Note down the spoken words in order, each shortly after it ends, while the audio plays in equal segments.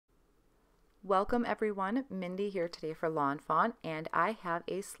Welcome everyone, Mindy here today for Lawn Fawn, and I have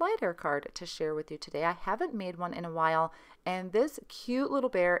a slider card to share with you today. I haven't made one in a while, and this cute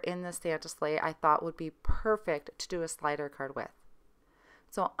little bear in the Santa sleigh I thought would be perfect to do a slider card with.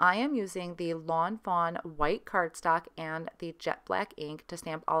 So I am using the Lawn Fawn white cardstock and the jet black ink to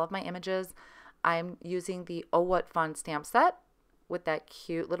stamp all of my images. I'm using the Oh What Fun stamp set with that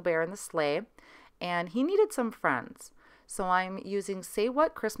cute little bear in the sleigh, and he needed some friends. So I'm using Say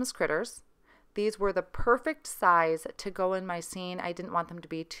What Christmas Critters. These were the perfect size to go in my scene. I didn't want them to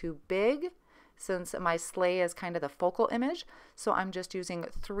be too big since my sleigh is kind of the focal image. So I'm just using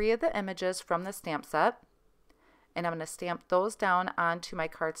 3 of the images from the stamp set. And I'm going to stamp those down onto my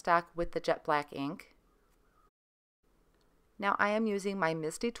cardstock with the jet black ink. Now I am using my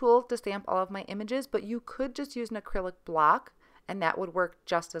Misty tool to stamp all of my images, but you could just use an acrylic block and that would work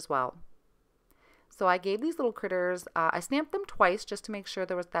just as well. So I gave these little critters, I stamped them twice just to make sure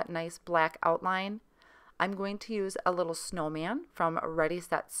there was that nice black outline. I'm going to use a little snowman from Ready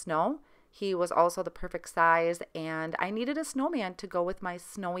Set Snow. He was also the perfect size, and I needed a snowman to go with my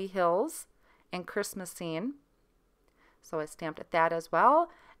snowy hills and Christmas scene. So I stamped that as well.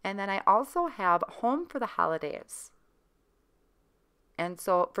 And then I also have Home for the Holidays. And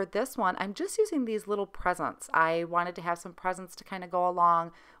so for this one, I'm just using these little presents. I wanted to have some presents to kind of go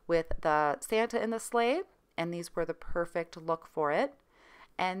along with the Santa in the sleigh, and these were the perfect look for it.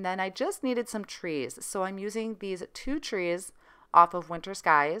 And then I just needed some trees. So I'm using these 2 trees off of Winter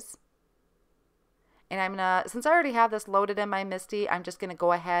Skies. And I'm gonna, since I already have this loaded in my Misty, I'm just gonna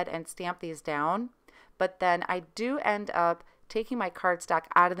go ahead and stamp these down. But then I do end up taking my cardstock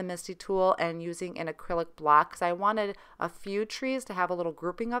out of the Misty tool and using an acrylic block because I wanted a few trees to have a little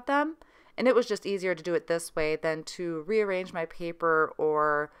grouping of them, and it was just easier to do it this way than to rearrange my paper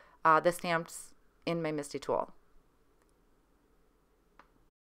or the stamps in my Misty tool.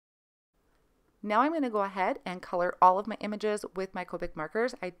 Now I'm going to go ahead and color all of my images with my Copic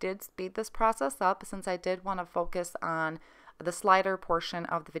markers. I did speed this process up since I did want to focus on the slider portion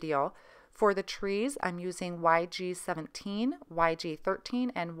of the video. For the trees, I'm using YG17,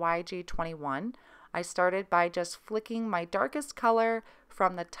 YG13, and YG21. I started by just flicking my darkest color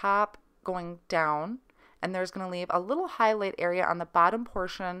from the top going down, and there's going to leave a little highlight area on the bottom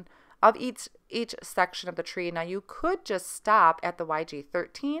portion of each section of the tree. Now you could just stop at the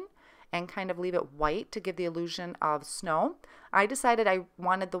YG13 and kind of leave it white to give the illusion of snow. I decided I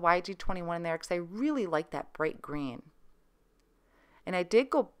wanted the YG21 in there because I really like that bright green. And I did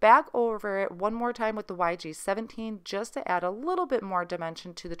go back over it one more time with the YG17 just to add a little bit more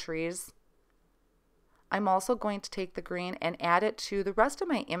dimension to the trees. I'm also going to take the green and add it to the rest of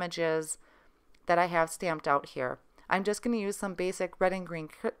my images that I have stamped out here. I'm just going to use some basic red and green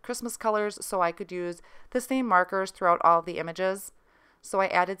Christmas colors so I could use the same markers throughout all of the images. So I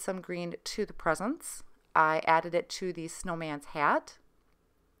added some green to the presents. I added it to the snowman's hat.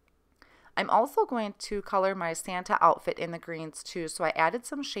 I'm also going to color my Santa outfit in the greens too, so I added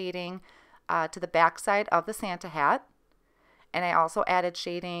some shading to the back side of the Santa hat, and I also added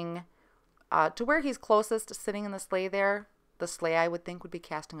shading to where he's closest to sitting in the sleigh there. The sleigh I would think would be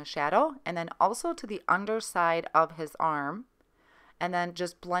casting a shadow, and then also to the underside of his arm, and then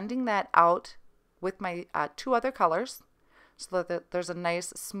just blending that out with my 2 other colors so that there's a nice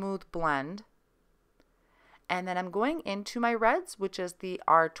smooth blend. And then I'm going into my reds, which is the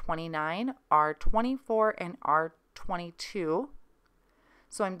R29, R24, and R22.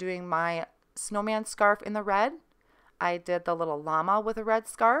 So I'm doing my snowman scarf in the red. I did the little llama with a red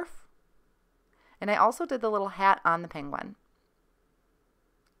scarf. And I also did the little hat on the penguin.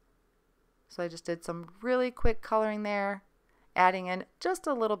 So I just did some really quick coloring there, adding in just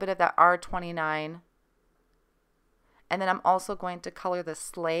a little bit of that R29. And then I'm also going to color the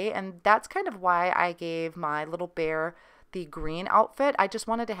sleigh, and that's kind of why I gave my little bear the green outfit. I just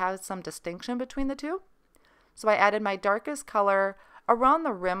wanted to have some distinction between the two. So I added my darkest color around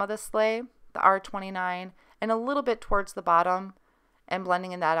the rim of the sleigh, the R29, and a little bit towards the bottom and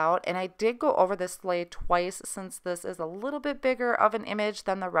blending that out. And I did go over the sleigh twice since this is a little bit bigger of an image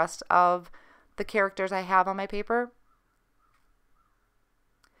than the rest of the characters I have on my paper.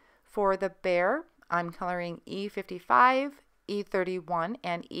 For the bear, I'm coloring E55, E31,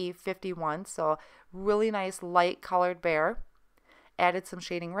 and E51, so really nice light colored bear. Added some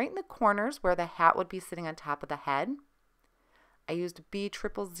shading right in the corners where the hat would be sitting on top of the head. I used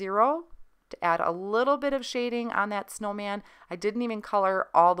B000 to add a little bit of shading on that snowman. I didn't even color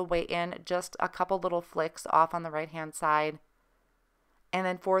all the way in, just a couple little flicks off on the right hand side. And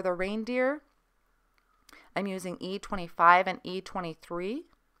then for the reindeer, I'm using E25 and E23.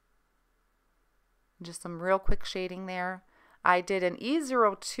 Just some real quick shading there. I did an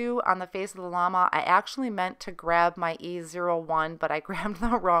E02 on the face of the llama. I actually meant to grab my E01, but I grabbed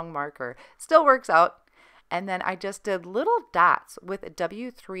the wrong marker. Still works out. And then I just did little dots with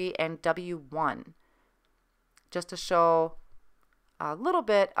W3 and W1 just to show a little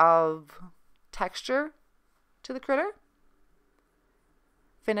bit of texture to the critter.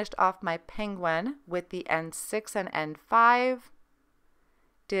 Finished off my penguin with the N6 and N5.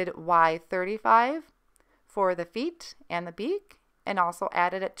 Did Y35 for the feet and the beak, and also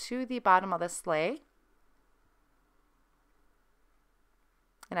added it to the bottom of the sleigh.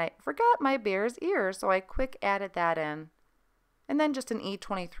 And I forgot my bear's ears, so I quick added that in. And then just an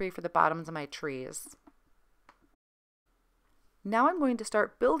E23 for the bottoms of my trees. Now I'm going to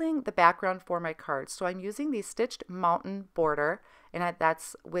start building the background for my cards. So I'm using the stitched mountain border, and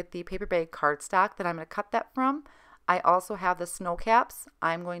that's with the paper bag cardstock that I'm going to cut that from. I also have the snow caps.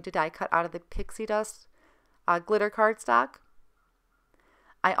 I'm going to die cut out of the pixie dust glitter cardstock.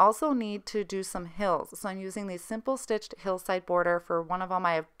 I also need to do some hills. So I'm using the simple stitched hillside border. For one of them,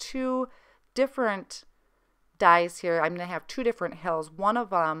 I have two different dies here. I'm going to have two different hills. One of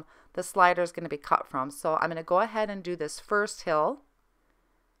them, the slider is going to be cut from. So I'm going to go ahead and do this first hill.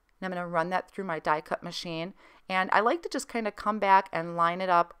 And I'm going to run that through my die cut machine. And I like to just kind of come back and line it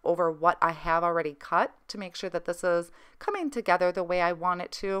up over what I have already cut to make sure that this is coming together the way I want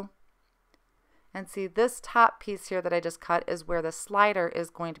it to. And see, this top piece here that I just cut is where the slider is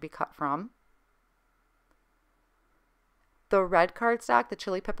going to be cut from. The red cardstock, the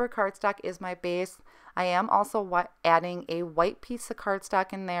chili pepper cardstock, is my base. I am also adding a white piece of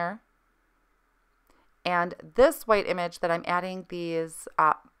cardstock in there. And this white image that I'm adding these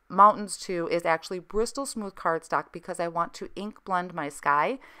mountains to is actually Bristol Smooth cardstock because I want to ink blend my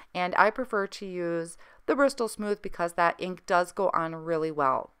sky. And I prefer to use the Bristol Smooth because that ink does go on really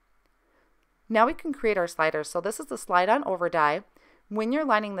well. Now we can create our sliders. So this is the slide on over die. When you're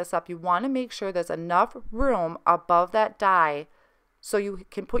lining this up, you want to make sure there's enough room above that die so you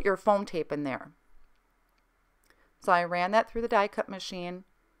can put your foam tape in there. So I ran that through the die cut machine,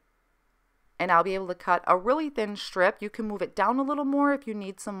 and I'll be able to cut a really thin strip. You can move it down a little more if you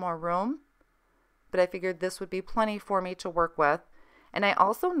need some more room, but I figured this would be plenty for me to work with. And I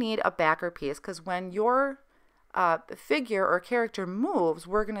also need a backer piece because when your figure or character moves,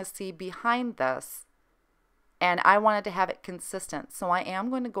 we're going to see behind this, and I wanted to have it consistent. So I am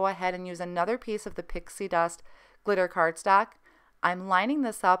going to go ahead and use another piece of the pixie dust glitter cardstock. I'm lining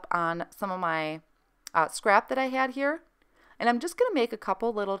this up on some of my scrap that I had here, and I'm just going to make a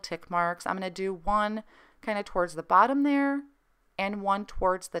couple little tick marks. I'm going to do one kind of towards the bottom there and one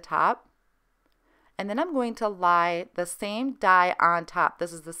towards the top, and then I'm going to lie the same die on top.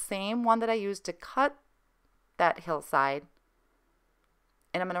 This is the same one that I used to cut that hillside,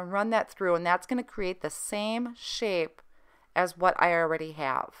 and I'm going to run that through, and that's going to create the same shape as what I already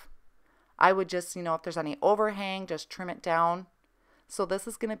have. I would just, if there's any overhang, just trim it down. So this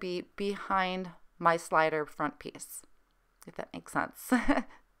is going to be behind my slider front piece, if that makes sense.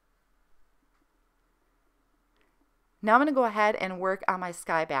 Now I'm going to go ahead and work on my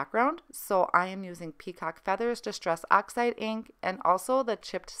sky background. So I am using Peacock Feathers Distress Oxide ink and also the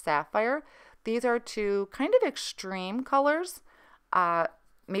Chipped Sapphire. These are two kind of extreme colors,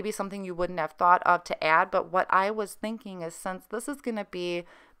 maybe something you wouldn't have thought of to add, but what I was thinking is since this is going to be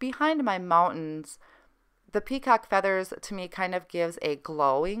behind my mountains, the peacock feathers to me kind of gives a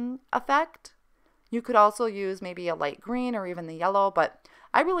glowing effect. You could also use maybe a light green or even the yellow, but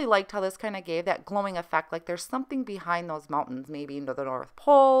I really liked how this kind of gave that glowing effect, like there's something behind those mountains, maybe into the North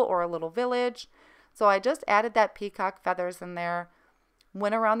Pole or a little village. So I just added that peacock feathers in there.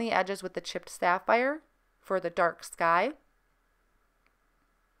 Went around the edges with the chipped sapphire for the dark sky.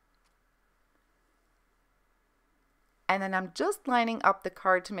 And then I'm just lining up the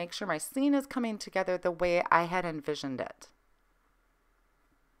card to make sure my scene is coming together the way I had envisioned it.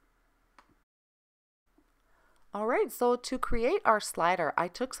 Alright, so to create our slider, I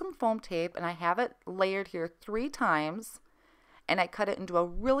took some foam tape and I have it layered here 3 times, and I cut it into a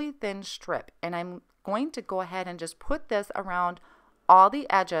really thin strip. And I'm going to go ahead and just put this around all the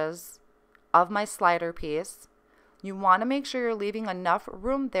edges of my slider piece. You want to make sure you're leaving enough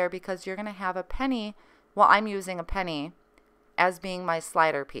room there because you're going to have a penny, well, I'm using a penny as being my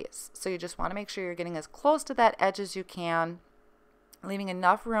slider piece. So you just want to make sure you're getting as close to that edge as you can, leaving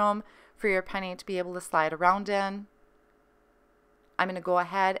enough room for your penny to be able to slide around in. I'm going to go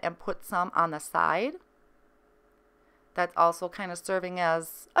ahead and put some on the side. That's also kind of serving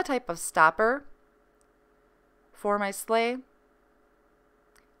as a type of stopper for my sleigh.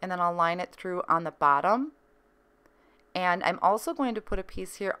 And then I'll line it through on the bottom. And I'm also going to put a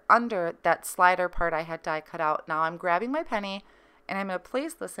piece here under that slider part I had die cut out. Now I'm grabbing my penny and I'm going to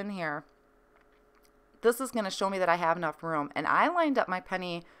place this in here. This is going to show me that I have enough room. And I lined up my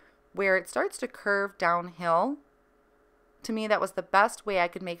penny where it starts to curve downhill. To me, that was the best way I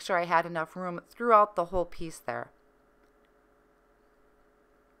could make sure I had enough room throughout the whole piece there.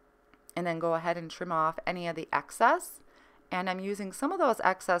 And then go ahead and trim off any of the excess. And I'm using some of those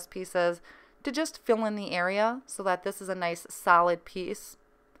excess pieces to just fill in the area so that this is a nice solid piece.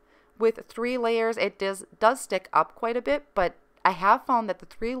 With 3 layers, it does stick up quite a bit, but I have found that the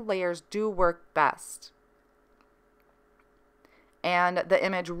 3 layers do work best. And the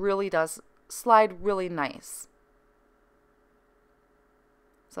image really does slide really nice.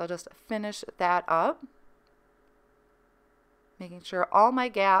 So I'll just finish that up, making sure all my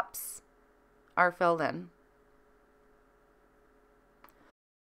gaps are filled in.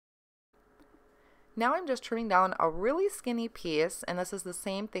 Now I'm just trimming down a really skinny piece, and this is the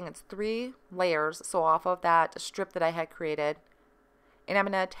same thing. It's 3 layers, so off of that strip that I had created. And I'm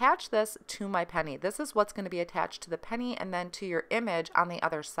going to attach this to my penny. This is what's going to be attached to the penny and then to your image on the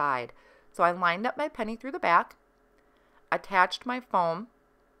other side. So I lined up my penny through the back, attached my foam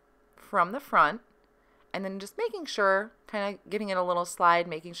from the front, and then just making sure, kind of giving it a little slide,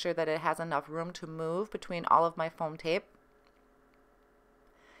 making sure that it has enough room to move between all of my foam tape.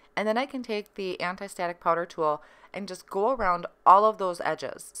 And then I can take the anti-static powder tool and just go around all of those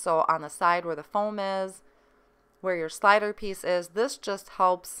edges. So on the side where the foam is, where your slider piece is, this just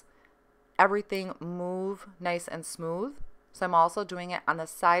helps everything move nice and smooth. So I'm also doing it on the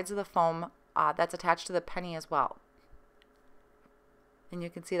sides of the foam that's attached to the penny as well. And you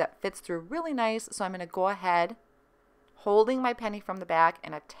can see that fits through really nice. So I'm going to go ahead, holding my penny from the back,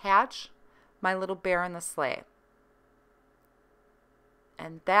 and attach my little bear in the sleigh.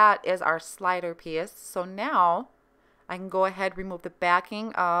 And that is our slider piece. So now I can go ahead, remove the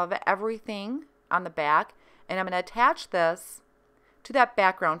backing of everything on the back, and I'm going to attach this to that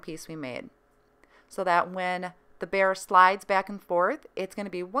background piece we made so that when the bear slides back and forth, it's going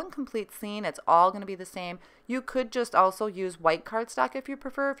to be one complete scene. It's all going to be the same. You could just also use white cardstock if you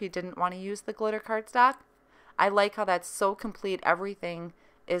prefer, if you didn't want to use the glitter cardstock. I like how that's so complete. Everything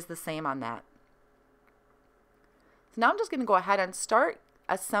is the same on that. So now I'm just going to go ahead and start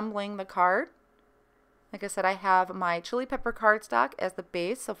assembling the card. Like I said, I have my chili pepper cardstock as the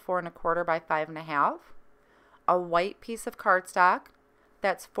base of 4 1/4 by 5 1/2. A white piece of cardstock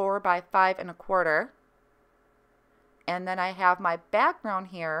that's 4 by 5 1/4. And then I have my background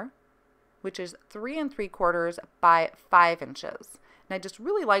here, which is 3 3/4 by 5 inches. And I just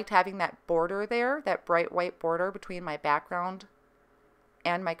really liked having that border there, that bright white border between my background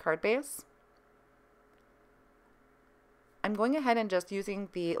and my card base. I'm going ahead and just using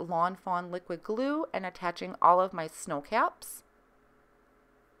the Lawn Fawn liquid glue and attaching all of my snow caps.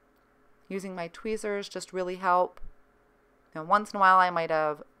 Using my tweezers just really help. Now, once in a while I might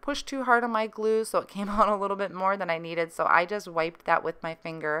have pushed too hard on my glue so it came out a little bit more than I needed, so I just wiped that with my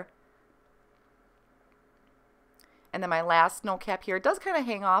finger. And then my last snow cap here does kind of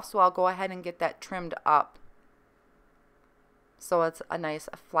hang off, so I'll go ahead and get that trimmed up so it's a nice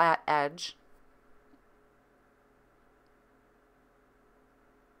flat edge.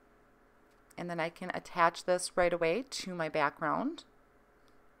 And then I can attach this right away to my background.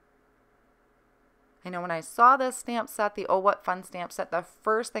 I know when I saw this stamp set, the Oh What Fun stamp set, the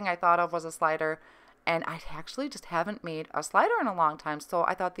first thing I thought of was a slider, and I actually just haven't made a slider in a long time, so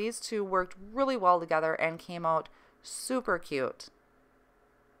I thought these two worked really well together and came out super cute.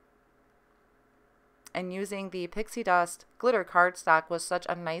 And using the Pixie Dust glitter cardstock was such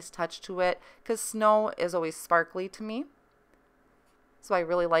a nice touch to it because snow is always sparkly to me. So I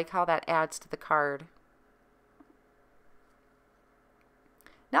really like how that adds to the card.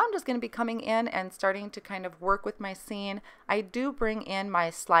 Now I'm just going to be coming in and starting to kind of work with my scene. I do bring in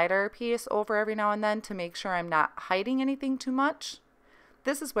my slider piece over every now and then to make sure I'm not hiding anything too much.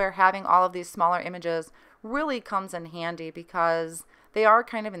 This is where having all of these smaller images really comes in handy because they are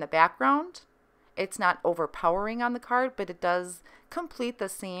kind of in the background. It's not overpowering on the card, but it does complete the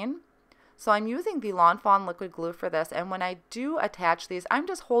scene. So I'm using the Lawn Fawn liquid glue for this, and when I do attach these, I'm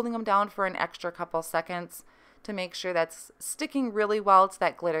just holding them down for an extra couple seconds to make sure that's sticking really well to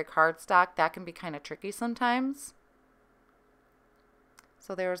that glitter cardstock. That can be kind of tricky sometimes.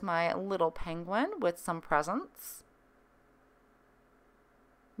 So there's my little penguin with some presents.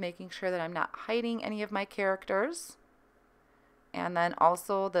 Making sure that I'm not hiding any of my characters. And then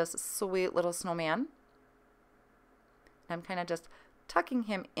also this sweet little snowman. I'm kind of just tucking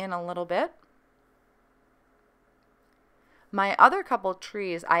him in a little bit. My other couple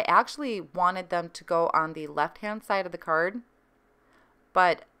trees, I actually wanted them to go on the left-hand side of the card,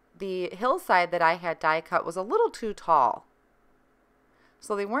 but the hillside that I had die cut was a little too tall,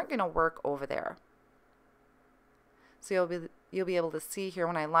 so they weren't going to work over there. So you'll be able to see here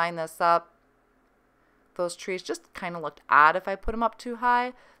when I line this up, those trees just kind of looked odd if I put them up too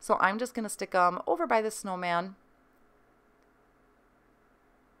high, so I'm just going to stick them over by the snowman.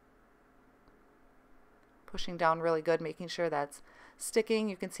 Pushing down really good, making sure that's sticking.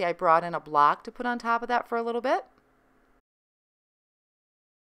 You can see I brought in a block to put on top of that for a little bit.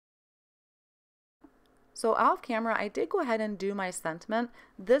 So off camera, I did go ahead and do my sentiment.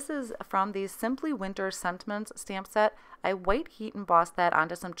 This is from the Simply Winter Sentiments stamp set. I white heat embossed that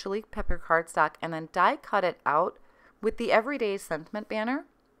onto some chili pepper cardstock and then die cut it out with the Everyday Sentiment banner.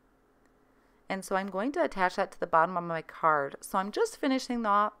 And so I'm going to attach that to the bottom of my card. So I'm just finishing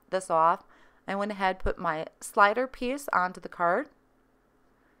this off. I went ahead, put my slider piece onto the card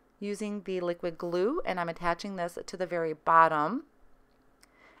using the liquid glue, and I'm attaching this to the very bottom.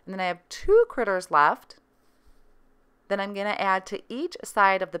 And then I have 2 critters left. Then I'm going to add to each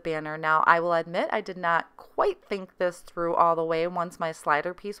side of the banner. Now, I will admit I did not quite think this through all the way once my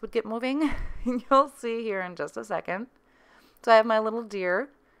slider piece would get moving. You'll see here in just a second. So I have my little deer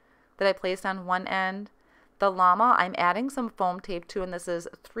that I placed on one end. The llama, I'm adding some foam tape to, and this is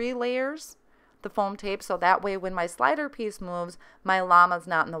 3 layers. The foam tape, so that way when my slider piece moves, my llama's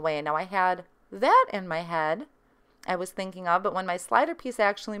not in the way. Now I had that in my head I was thinking of, but when my slider piece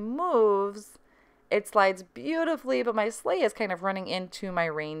actually moves, it slides beautifully, but my sleigh is kind of running into my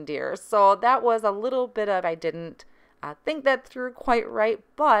reindeer. So that was a little bit of, I didn't think that through quite right,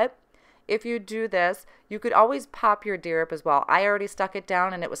 but if you do this, you could always pop your deer up as well. I already stuck it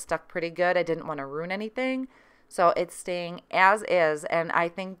down and it was stuck pretty good. I didn't want to ruin anything. So it's staying as is, and I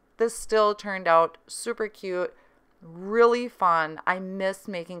think this still turned out super cute, really fun. I miss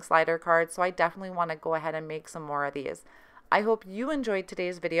making slider cards, so I definitely want to go ahead and make some more of these. I hope you enjoyed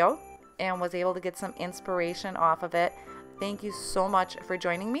today's video and was able to get some inspiration off of it. Thank you so much for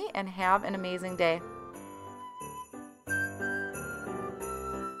joining me, and have an amazing day.